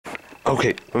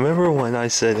Okay, remember when I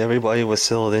said everybody was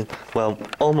filled in? Well,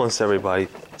 almost everybody.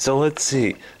 So let's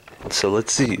see.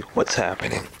 What's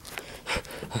happening.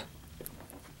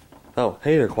 Oh,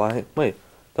 hey there, Quiet. Wait,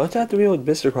 don't you have to be with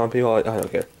Mr. Grumpy? I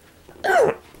don't care.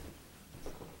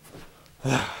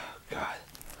 God.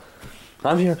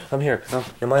 I'm here.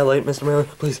 Am I late, Mr. Miller?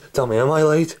 Please, tell me, am I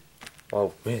late?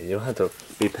 Oh, man, you don't have to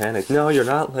be panicked. No, you're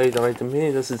not late. Alright, the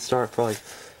meeting doesn't start for like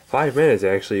 5 minutes,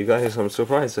 actually. You guys, I'm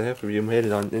surprised that half of you made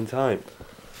it in time.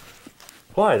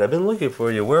 Quiet, I've been looking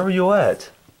for you. Where were you at?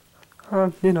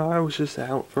 You know, I was just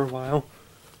out for a while.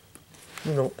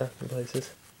 You know, after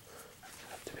places. I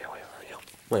have to be away from you.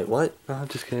 Wait, what? No, I'm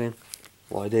just kidding.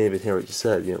 Well, I didn't even hear what you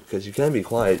said, you know, because you can be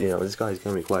quiet, you know, this guy's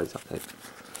gonna be quiet sometimes.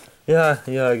 Yeah,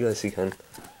 I guess he can.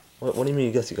 What do you mean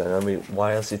you guess he can? I mean,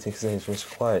 why else do you think his name's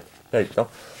Mr. Quiet? Hey,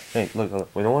 look,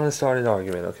 we don't want to start an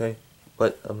argument, okay?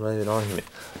 But I'm not an argument.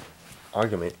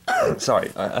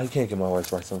 Sorry, I can't get my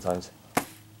words right sometimes.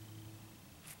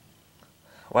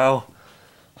 Well,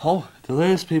 the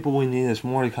latest people we need is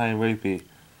Mordecai and Rigby.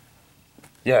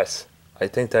 Yes, I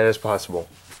think that is possible.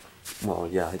 Well,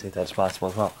 yeah, I think that's possible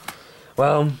as well.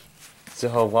 Well,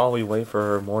 so while we wait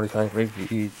for Mordecai and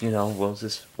Rigby, you know, we'll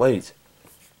just wait.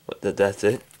 But that's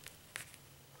it?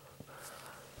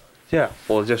 Yeah,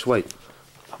 we'll just wait.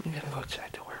 I'm gonna go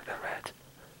check to where they're at.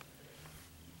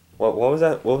 What was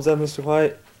that? What was that, Mr.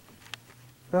 White?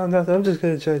 No, nothing. I'm just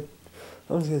gonna check.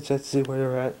 To see where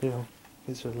they're at, you know,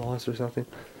 in case they're lost or something.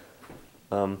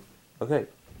 Okay.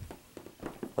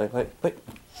 Wait.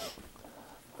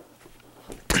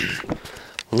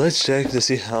 Let's check to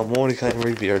see how Mordecai and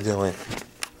Rigby are doing.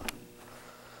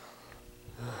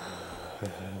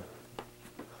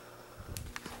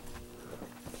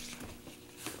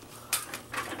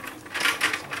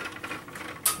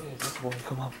 Hey, this boy,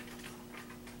 come on.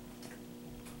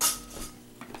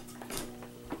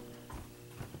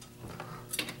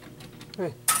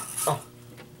 Hey. Oh.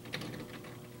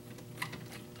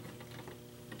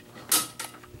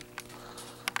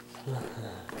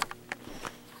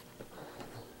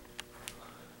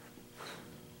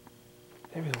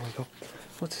 Maybe I want to go.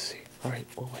 Let's see. Alright,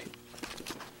 we'll wait.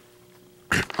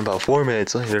 About 4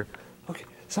 minutes later. Okay,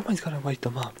 somebody's gotta wake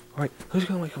them up. Alright, who's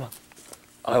gonna wake them up?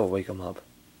 I will wake them up.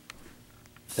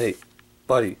 Hey,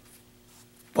 buddy,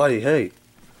 hey.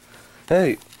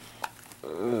 Hey.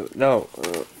 No.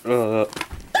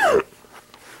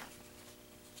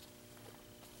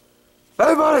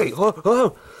 Hey, buddy!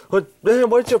 Man,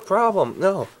 what's your problem?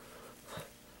 No.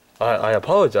 I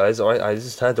apologize, alright? I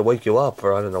just had to wake you up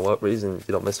for I don't know what reason,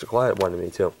 you know, Mr. Quiet wanted me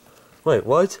to. Wait,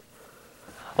 what?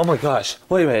 Oh my gosh,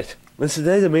 wait a minute. Was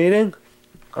today the meeting?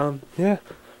 Yeah.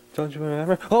 Don't you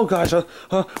remember? Oh gosh,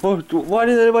 why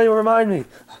didn't anybody remind me?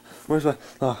 Where's my,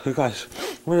 oh gosh,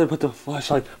 where did I put the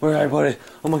flashlight? Where did I put it?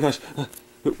 Oh my gosh,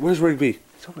 where's Rigby?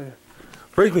 It's over there.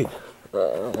 Rigby!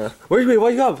 Rigby,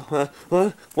 wake up!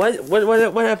 What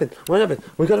happened? What happened?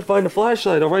 We gotta find the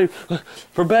flashlight, alright?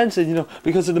 For Benson, you know,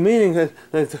 because of the meeting.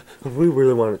 We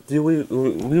really wanted, we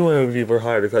wanted to be for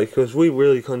hired, okay? Because we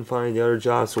really couldn't find the other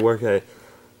jobs to work at.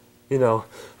 You know.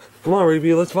 Come on,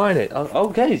 Rigby, let's find it.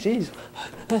 Okay, jeez.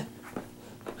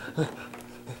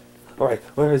 Alright,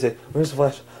 where is it? Where's the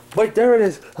flash? Wait, there it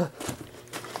is!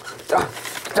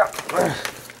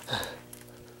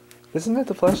 Isn't that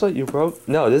the flashlight you broke?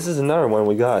 No, this is another one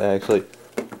we got, actually.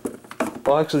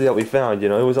 Well, actually, that we found, you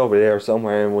know, it was over there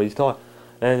somewhere, and we thought,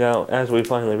 and now, as we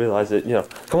finally realized it, you know,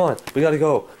 come on, we gotta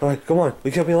go. Alright, come on,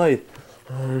 we can't be late.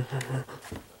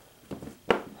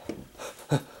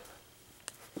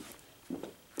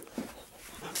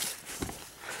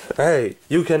 Hey,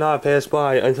 you cannot pass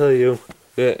by until you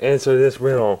answer this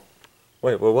riddle.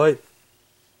 Wait, what?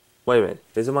 Wait a minute,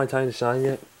 is it my time to shine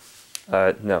yet?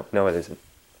 No, it isn't.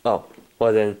 Oh,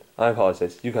 well then, I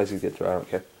apologize. You guys can get through, I don't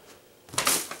care.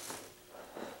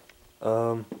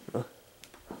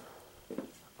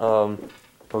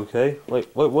 Okay.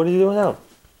 Wait, what are you doing now?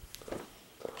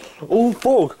 Oh,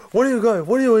 folk, what are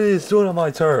you doing on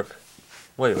my turf?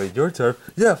 Wait, your turf?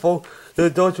 Yeah, folk,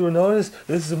 don't you notice?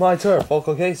 This is my turf, folk,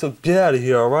 okay? So get out of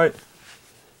here, alright?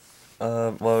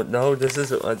 Well, no, this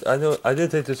isn't, I know, I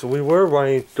did think this, we were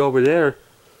running over there.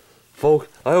 Folk,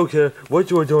 I don't care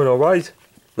what you were doing, alright?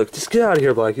 Look, just get out of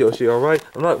here, Black Yoshi, alright?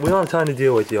 We don't have time to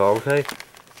deal with you, okay?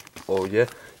 Oh, yeah?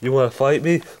 You wanna fight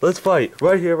me? Let's fight,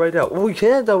 right here, right now. Well, we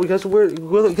can't, though, because we're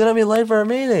gonna be late for a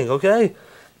meeting, okay?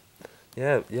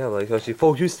 Yeah, Black Yoshi,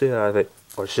 folk, you stay out of it.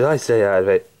 Or should I stay out of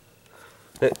it?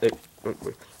 Hey,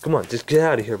 come on, just get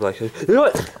out of here, Black Yoshi. You know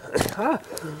what?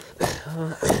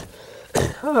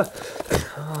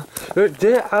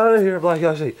 Get out of here, Black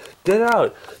Yoshi. Get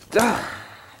out.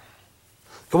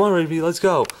 Come on, Rigby, let's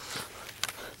go.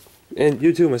 And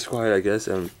you too, Mr. Quiet, I guess.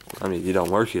 And I mean, you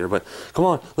don't work here, but come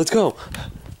on, let's go.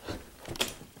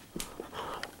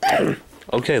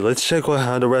 Okay, let's check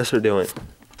how the rest are doing.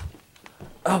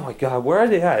 Oh my God, where are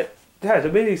they at? Dad,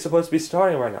 the meeting's supposed to be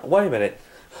starting right now. Wait a minute.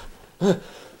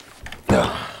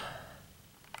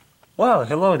 Well,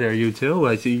 hello there, you two.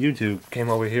 I see you two came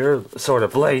over here sort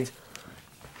of late.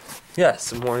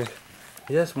 Yes, morning.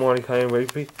 Yes, Mordecai and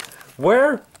Rigby.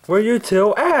 Where were you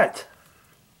two at?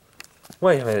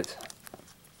 Wait a minute.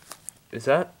 Is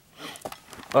that?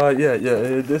 Yeah,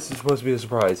 this is supposed to be a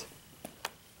surprise.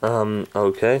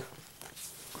 Okay.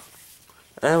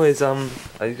 Anyways,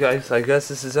 I guess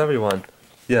this is everyone.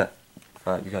 Yeah.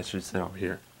 You guys should sit over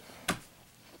here.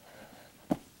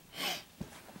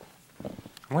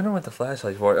 I wonder what the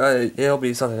flashlight's for. It'll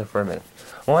be something for a minute.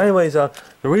 Well, anyways, the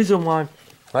reason why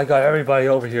I got everybody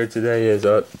over here today is,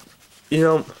 you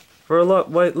know, for a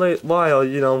late while,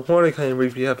 you know, Mordecai and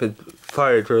Rigby have been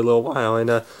fired for a little while,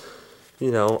 and,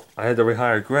 you know, I had to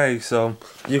rehire Greg, so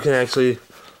you can actually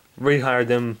rehire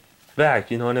them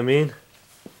back, you know what I mean?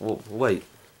 Well, wait.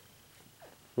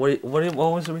 What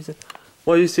was the reason?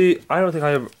 Well, you see, did I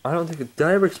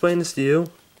ever explain this to you?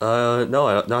 No,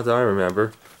 not that I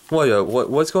remember.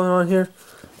 What's going on here?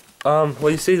 Well,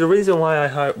 you see, the reason why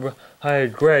I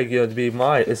hired Greg, you know, to be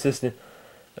my assistant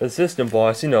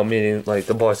boss, you know, meaning like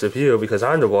the boss of you, because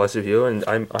I'm the boss of you, and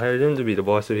I hired him to be the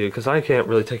boss of you, because I can't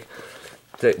really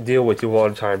deal with you all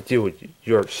the time, deal with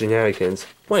your shenanigans.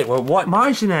 Wait, what?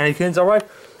 My shenanigans? Alright,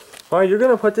 you're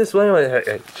gonna put this way.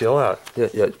 Hey, chill out.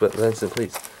 Yeah, but Vincent,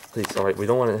 please, alright, we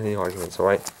don't want any arguments,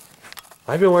 alright?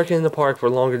 I've been working in the park for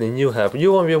longer than you have.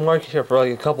 You only been working here for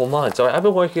like a couple months. Alright, I've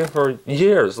been working here for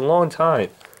years, a long time.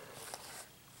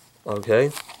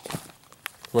 Okay?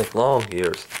 Like long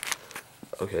years.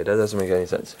 Okay, that doesn't make any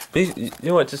sense. You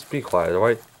know what, just be quiet,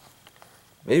 alright?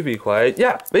 Maybe be quiet.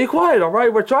 Yeah, be quiet,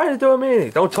 alright? We're trying to do a meeting.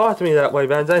 Don't talk to me that way,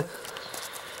 Benson.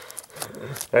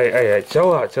 Hey,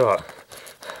 chill out.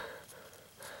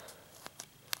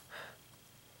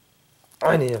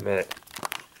 I need a minute.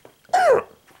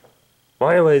 Well,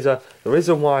 anyways, the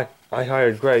reason why I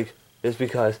hired Greg is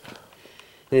because,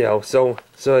 you know, so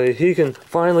he can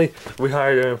finally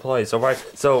rehire their employees, alright?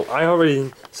 So I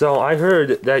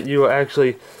heard that you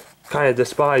actually kind of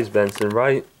despise Benson,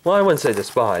 right? Well, I wouldn't say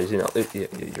despise, you know, you're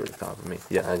the top of me.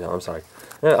 Yeah, I know, I'm sorry.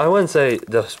 I wouldn't say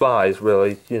despise,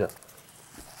 really, you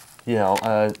know,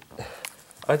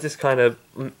 I just kind of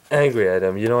angry at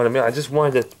him, you know what I mean? I just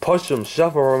wanted to push him,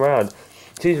 shove him around,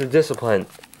 teach him discipline,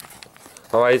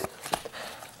 alright?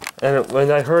 And when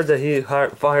I heard that he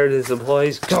fired his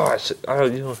employees, gosh, you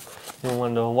don't want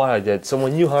to know what I did. So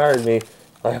when you hired me,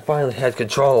 I finally had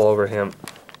control over him.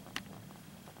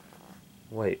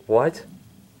 Wait, what?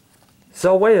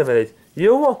 So wait a minute,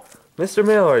 Mr.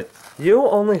 Millard, you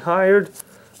only hired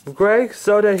Greg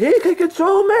so that he could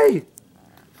control me?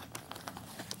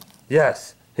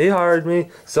 Yes, he hired me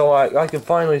so I can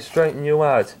finally straighten you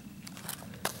out.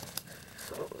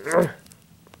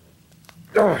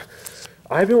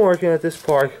 I've been working at this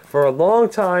park for a long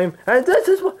time, and this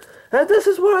is what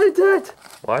I did.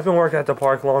 Well, I've been working at the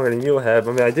park longer than you have.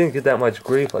 I mean, I didn't get that much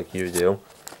grief like you do.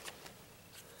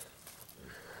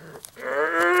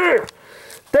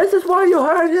 This is why you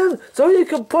hired him, so you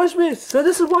can push me. So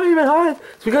this is why you been hired.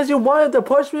 It's because you wanted to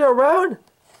push me around.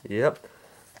 Yep.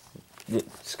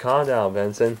 Just calm down,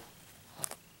 Benson.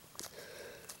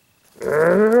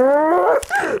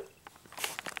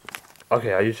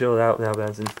 Okay, are you chilled out now,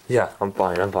 Benson? Yeah, I'm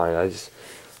fine.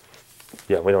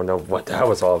 Yeah, we don't know what that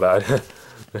was all about.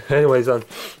 anyways, so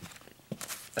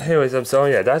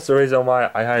yeah, that's the reason why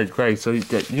I hired Greg, so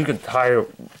that you could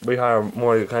rehire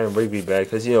more kind of Rigby back,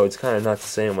 because, you know, it's kind of not the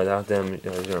same without them, you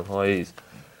know, as your employees.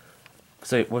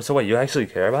 So wait, you actually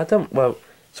care about them? Well,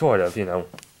 sort of, you know.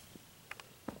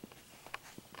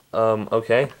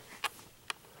 Okay.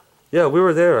 Yeah, we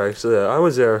were there, actually. I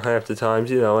was there half the times,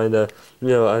 you know, and, you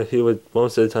know, he would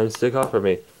most of the time stick up for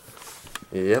me.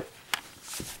 Yep.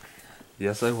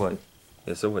 Yes, I would.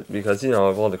 Yes, I would. Because, you know,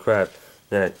 of all the crap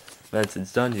that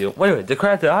Benson's done to you. Wait, the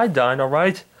crap that I've done,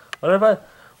 alright?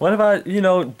 What about, you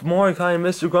know, Mordecai and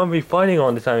Mr. Grumpy fighting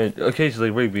all the time, and occasionally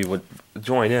Rigby would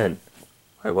join in?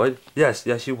 Wait, what? Yes,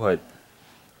 you would.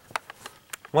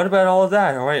 What about all of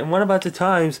that, alright? And what about the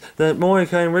times that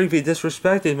Mordecai and Rigby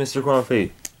disrespected Mr.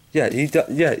 Grumpy? Yeah, he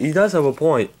does have a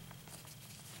point.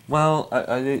 Well,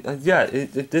 the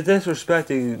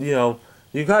disrespecting, you know,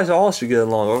 you guys all should get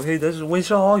along, okay? We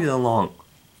should all get along.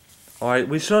 Alright,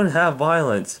 we shouldn't have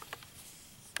violence.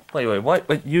 Wait, what?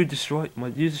 But you destroy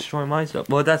my stuff.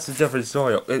 Well, that's a different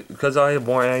story, because I have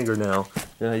more anger now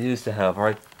than I used to have,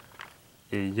 alright?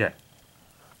 Yeah.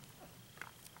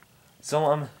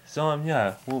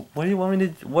 Yeah. Well, what do you want me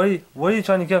to? What are you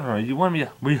trying to get from me? You want me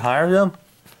to rehire them?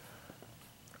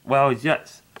 Well,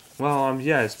 yes. Well,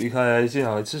 yes, because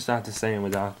it's just not the same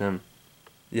without them.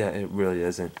 Yeah, it really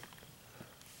isn't.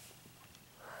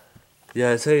 Yeah,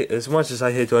 as much as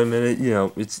I hate to admit it,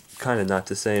 it's kind of not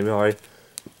the same, alright?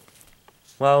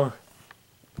 Well,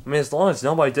 I mean, as long as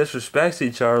nobody disrespects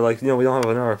each other, like, we don't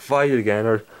have another fight again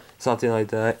or something like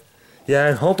that. Yeah,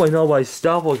 and hopefully nobody's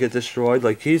stuff will get destroyed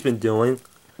like he's been doing.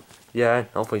 Yeah,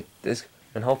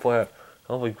 and hopefully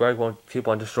Greg won't keep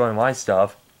on destroying my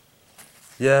stuff.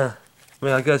 Yeah, I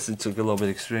mean, I guess it took a little bit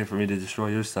extreme for me to destroy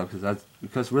your stuff,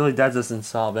 because really that doesn't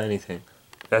solve anything.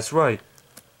 That's right.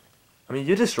 I mean,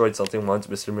 you destroyed something once,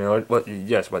 Mr. Miller. Well,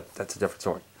 yes, but that's a different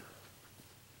story.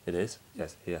 It is?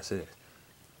 Yes, it is.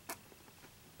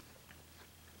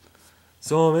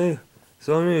 So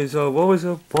what was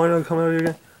the point of coming over here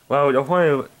again? Well, the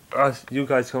point of you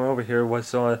guys coming over here was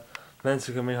so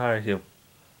Mensa can rehire you.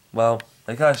 Well,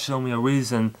 they gotta show me a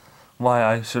reason why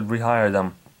I should rehire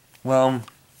them. Well,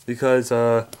 because,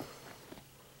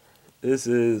 this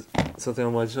is something I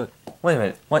want to show. Wait a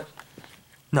minute, what?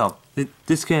 No,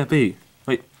 this can't be.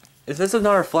 Wait, is this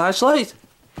another flashlight?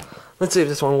 Let's see if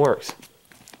this one works.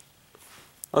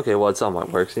 Okay, well, some might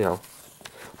work,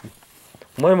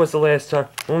 When was the last time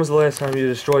you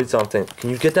destroyed something? Can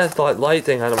you get that light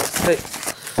thing out of my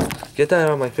face? Get that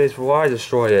out of my face before I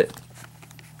destroy it.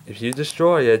 If you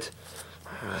destroy it,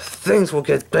 things will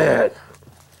get bad.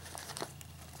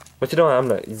 But you're not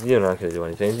gonna do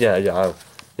anything. Yeah,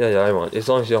 I won't. As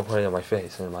long as you don't put it in my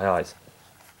face and in my eyes.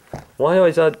 Well,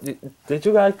 anyways, did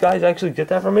you guys actually get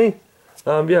that from me?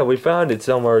 Yeah, we found it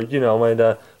somewhere, and,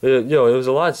 it was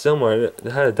a lot similar. It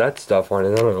had that stuff on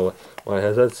it. I don't know why it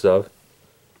has that stuff.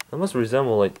 It must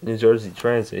resemble, like, New Jersey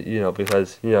Transit,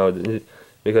 because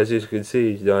as you can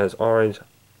see, it has orange,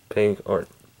 pink, or,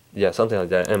 yeah, something like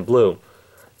that, and blue.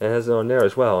 And it has it on there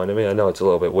as well, and I mean, I know it's a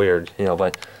little bit weird,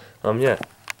 but, yeah.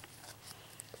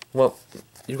 Well,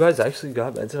 you guys actually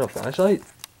got Benson a flashlight?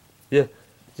 Yeah.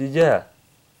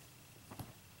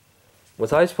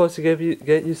 Was I supposed to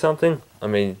get you something? I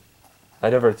mean, I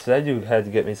never said you had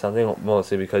to get me something,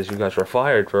 mostly because you guys were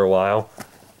fired for a while.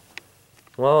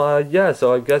 Well, yeah,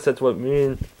 so I guess that's what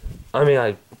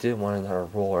I did want another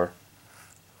roller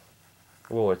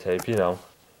tape,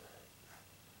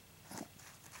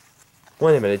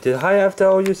 Wait a minute, did I have to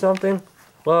owe you something?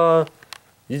 Well,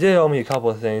 you did owe me a couple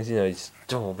of things, you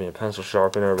still owe me a pencil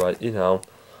sharpener, but,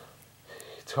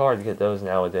 it's hard to get those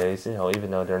nowadays,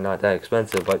 even though they're not that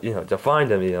expensive, but, to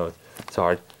find them, it's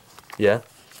hard. Yeah.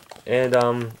 And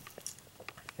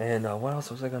what else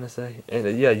was I gonna say?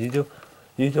 And, yeah, you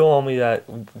do owe me that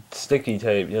sticky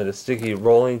tape, the sticky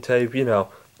rolling tape,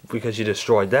 because you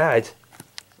destroyed that.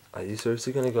 Are you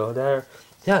seriously gonna go there?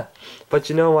 Yeah, but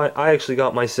you know what? I actually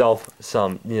got myself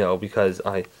some, because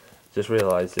I just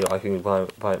realized, I can buy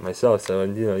it myself, so,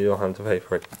 and, you don't have to pay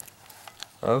for it.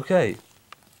 Okay.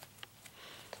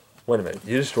 Wait a minute,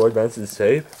 you destroyed Benson's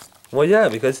tape? Well, yeah,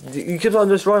 because he keeps on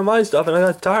destroying my stuff, and I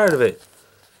got tired of it.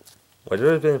 Well,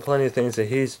 there have been plenty of things that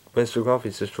Mr.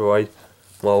 Grumpy's destroyed.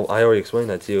 Well, I already explained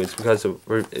that to you. It's because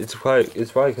it's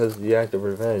probably because of the act of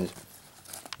revenge.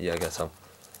 Yeah, I guess so.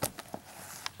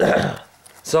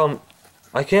 So,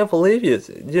 I can't believe you.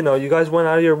 You guys went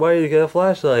out of your way to get a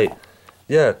flashlight.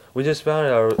 Yeah, we just found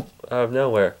it out of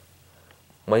nowhere.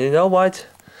 Well, you know what?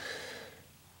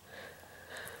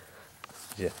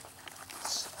 Yeah.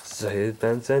 Say it,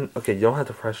 Benson. Okay, you don't have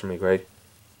to pressure me, Greg.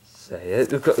 Say it.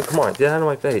 Come on, get out of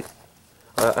my face.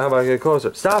 How about I get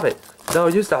closer? Stop it! No,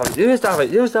 you stop it! You stop it!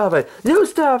 You stop it! You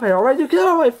stop it! Alright, you get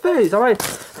out of my face! Alright?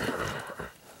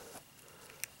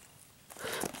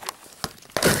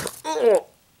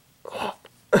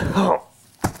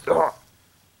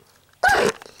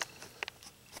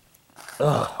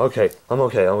 Okay, I'm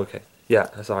okay.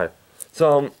 Yeah, sorry.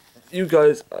 So, you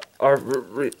guys are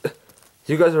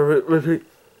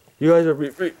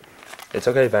It's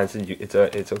okay, Benson.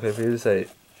 It's okay for you to say it.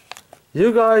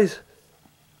 You guys,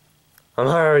 I'm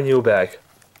hiring you back.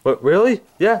 What, really?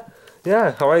 Yeah,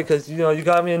 alright, because, you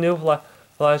got me a new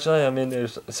flashlight. I mean,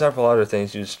 there's several other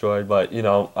things you destroyed, but, I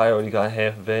already got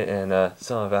half of it, and,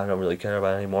 some of it I don't really care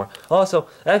about anymore. Also,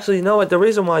 actually, you know what, the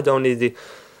reason why I don't need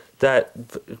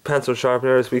that pencil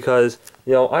sharpener is because,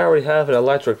 I already have an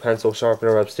electric pencil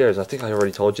sharpener upstairs. I think I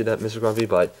already told you that, Mr. Grumpy,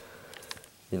 but,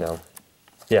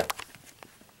 yeah.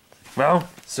 Well,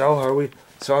 so are we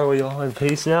all in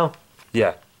peace now?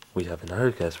 Yeah, we have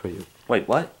another guest for you. Wait,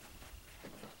 what?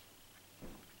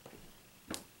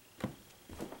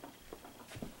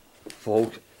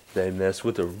 Folk, they messed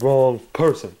with the wrong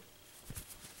person.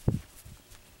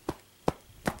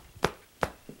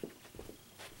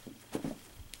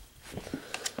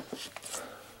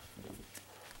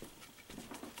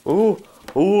 Ooh,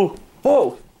 ooh,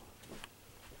 whoa!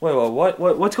 Wait,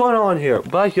 what's going on here?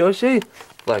 Black Yoshi?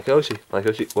 Black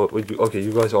Yoshi, what would you, okay,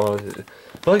 you guys are on,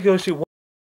 Black Yoshi,